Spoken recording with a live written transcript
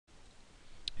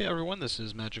Hey everyone, this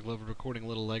is Magic Lover recording a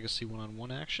little Legacy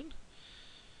one-on-one action.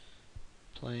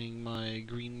 Playing my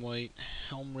green-white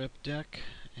Helm Rip deck,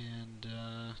 and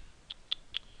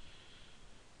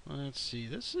let's see,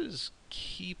 this is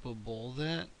keepable.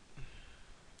 That,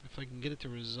 if I can get it to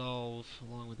resolve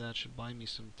along with that, should buy me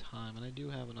some time, and I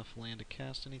do have enough land to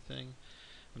cast anything.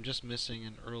 I'm just missing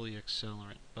an early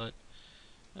accelerant, but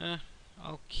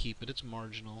I'll keep it. It's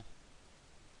marginal.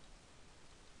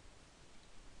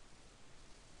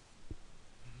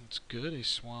 It's good, a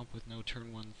swamp with no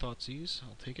turn 1 Thoughtseize.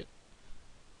 I'll take it.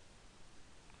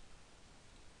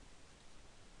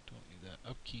 Don't need that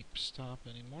upkeep stop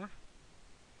anymore.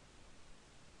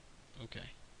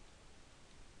 Okay.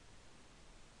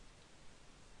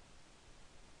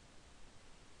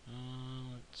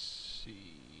 Let's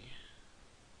see.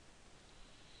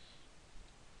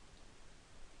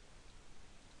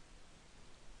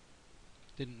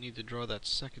 Didn't need to draw that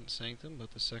second Sanctum,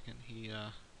 but the second he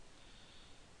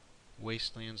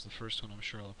wastelands the first one, I'm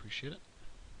sure I'll appreciate it.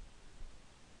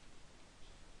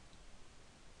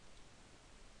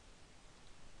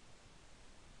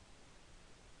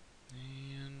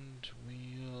 And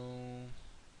we'll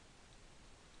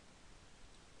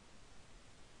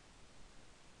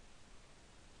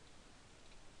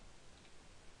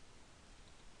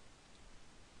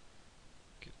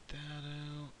get that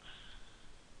out.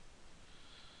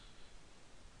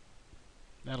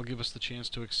 That'll give us the chance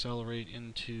to accelerate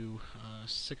into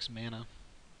 6 mana.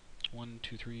 1,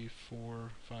 2, 3,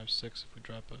 4, 5, 6 if we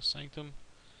drop a Sanctum.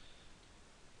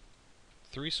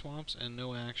 3 swamps and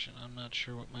no action. I'm not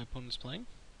sure what my opponent's playing.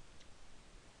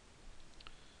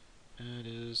 That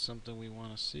is something we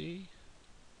want to see.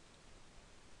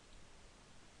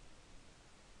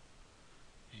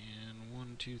 And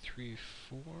 1, 2, 3,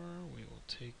 4. We will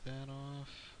take that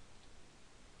off.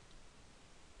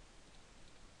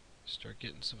 Start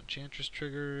getting some Enchantress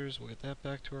triggers. We'll get that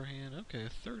back to our hand. Okay, a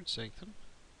third Sanctum.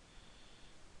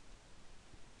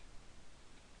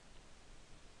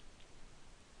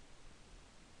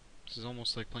 This is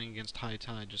almost like playing against High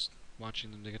Tide, just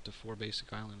watching them to get to 4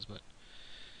 basic islands, but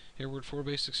here we're at 4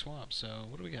 basic swamps, so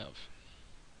what do we have?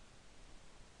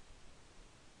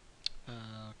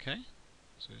 Okay,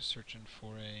 so searching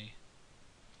for a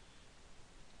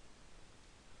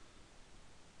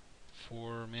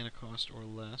 4 mana cost or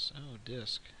less. Oh,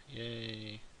 disc.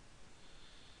 Yay.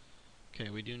 Okay,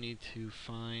 we do need to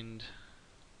find...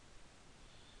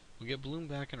 We'll get Bloom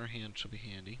back in our hand, which will be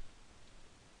handy.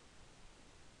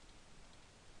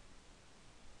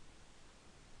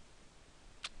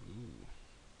 Ooh.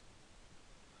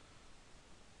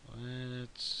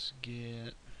 Let's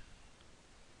get...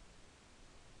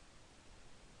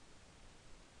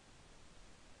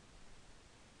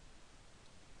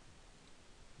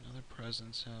 another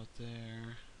presence out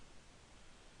there.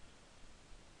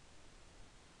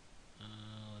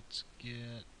 Let's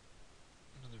get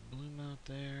another Bloom out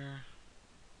there.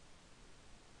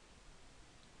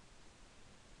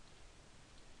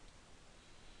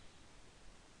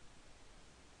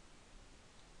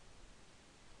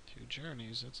 Two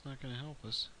journeys, that's not going to help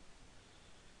us.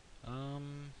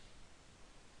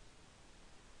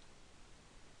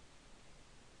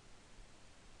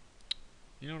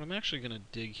 You know what, I'm actually going to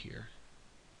dig here.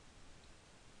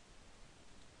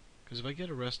 Because if I get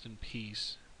a Rest in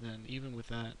Peace, then even with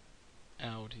that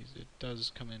out, it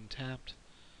does come in tapped.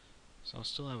 So I'll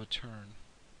still have a turn.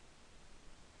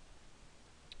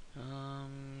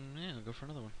 Yeah, I'll go for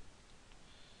another one.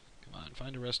 Come on,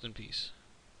 find a Rest in Peace.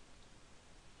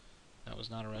 That was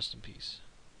not a Rest in Peace.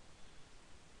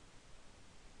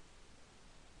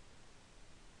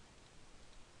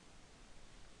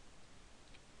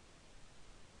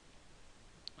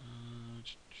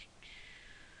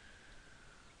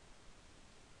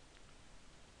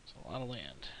 It's a lot of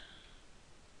land.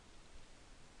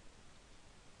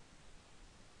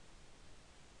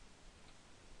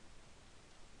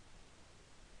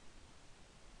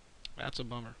 That's a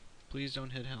bummer. Please don't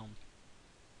hit Helm.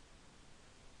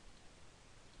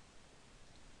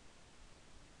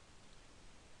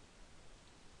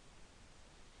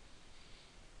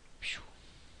 Phew.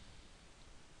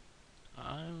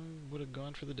 I would have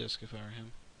gone for the disc if I were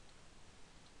him.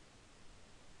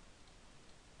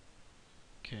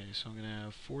 Okay, so I'm going to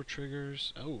have 4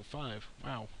 triggers. Oh, 5.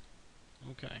 Wow.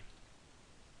 Okay.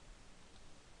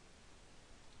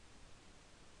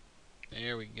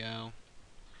 There we go.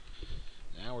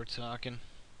 Now we're talking.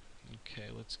 Okay,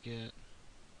 let's get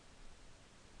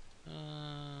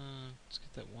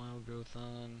that Wild Growth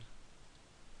on.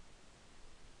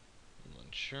 A little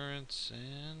insurance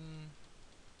and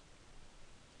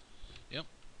yep.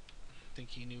 I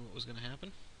think he knew what was going to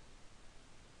happen.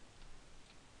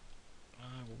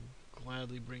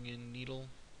 wildly bring in Needle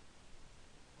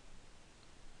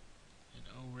and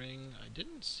O-Ring. I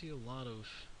didn't see a lot of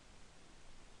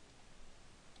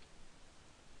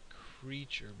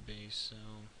creature base, so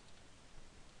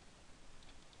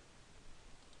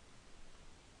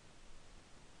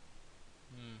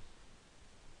I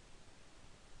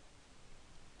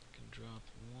can drop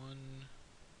one.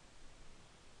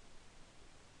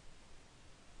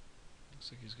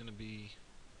 Looks like he's gonna be.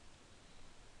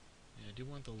 Yeah, I do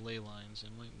want the ley lines. I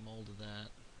might mold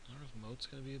that. I don't know if moat's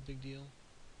gonna be a big deal.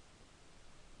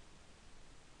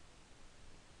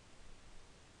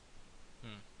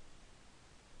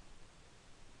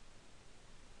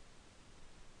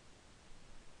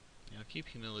 Yeah, I'll keep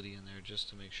humility in there just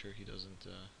to make sure he doesn't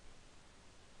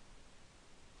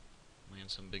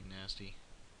land some big nasty.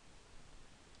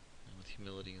 And with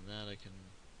humility in that, I can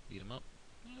beat him up.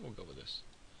 We'll go with this.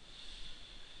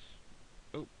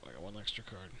 Oh, I got one extra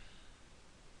card.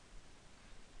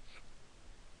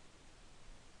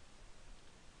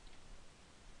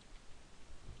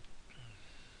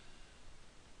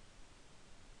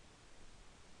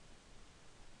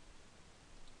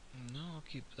 No, I'll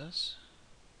keep this.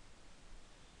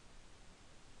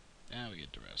 Now we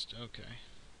get the rest. Okay.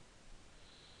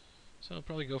 So I'll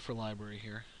probably go for library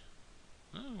here.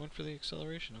 Oh, I went for the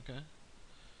acceleration. Okay.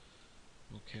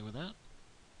 Okay with that.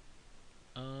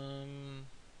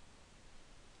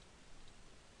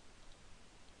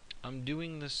 I'm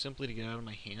doing this simply to get out of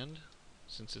my hand,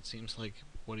 since it seems like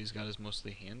what he's got is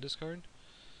mostly hand discard.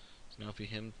 So now if he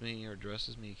hymns me or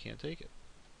dresses me, he can't take it.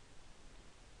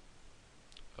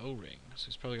 O-Ring. So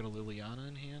he's probably got a Liliana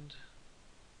in hand.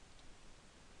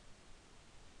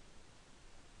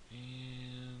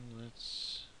 And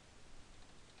let's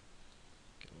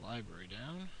get library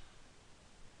down.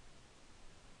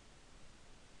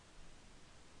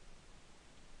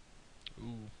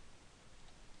 Ooh.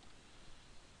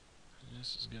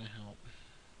 This is gonna help.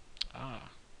 Ah.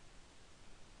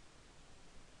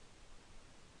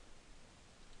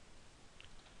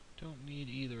 Don't need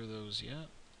either of those yet.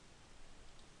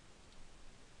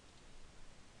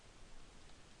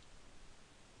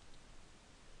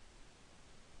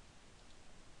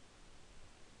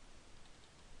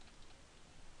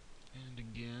 And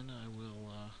again, I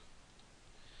will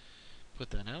put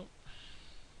that out.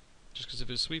 Just because if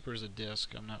his sweeper is a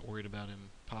disc, I'm not worried about him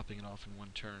popping it off in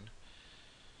one turn.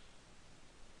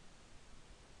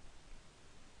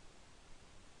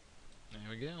 There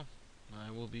we go.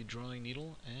 I will be drawing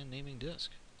Needle and naming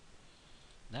disc.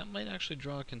 That might actually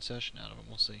draw a concession out of him.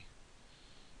 We'll see.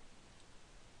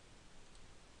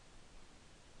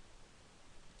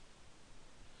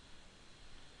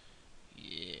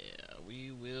 Yeah,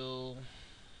 we will.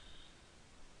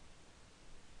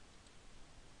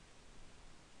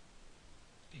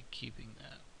 Be keeping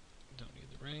that. Don't need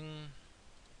the ring.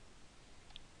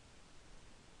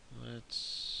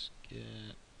 Let's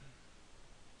get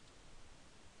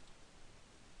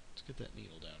that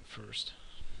Needle down first.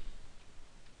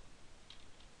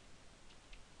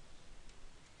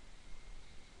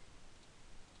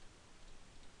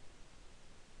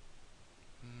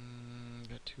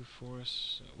 Got 2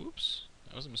 forests. Whoops,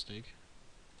 that was a mistake.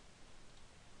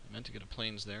 I meant to get a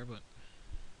plains there, but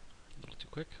a little too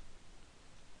quick.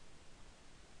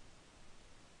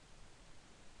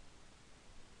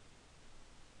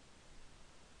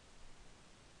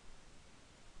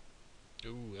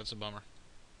 Ooh, that's a bummer.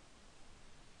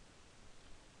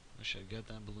 Wish I'd got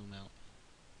that bloom out.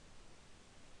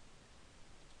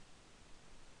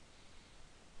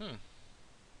 I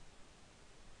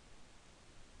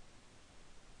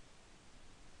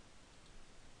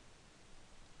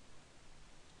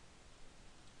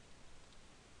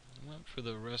went for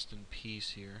the rest in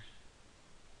peace here.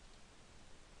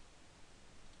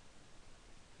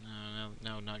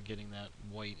 Now not getting that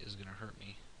white is gonna hurt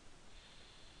me.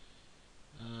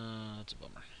 That's a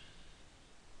bummer.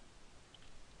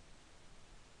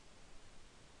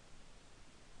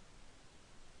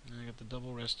 And I got the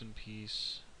double rest in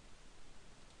peace.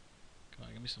 Come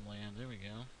on, give me some land. There we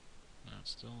go.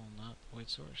 That's still not the white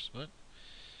source, but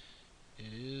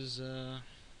it is. I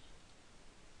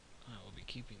will be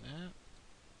keeping that,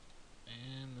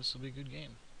 and this will be a good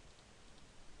game.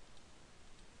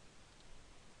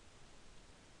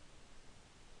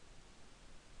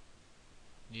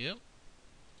 Yep.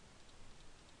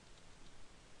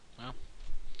 Well,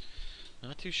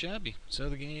 not too shabby. So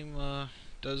the game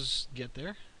does get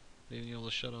there. Being able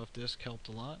to shut off disc helped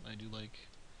a lot. I do like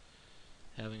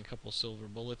having a couple silver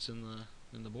bullets in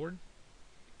the board.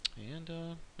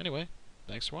 And anyway,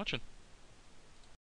 thanks for watching.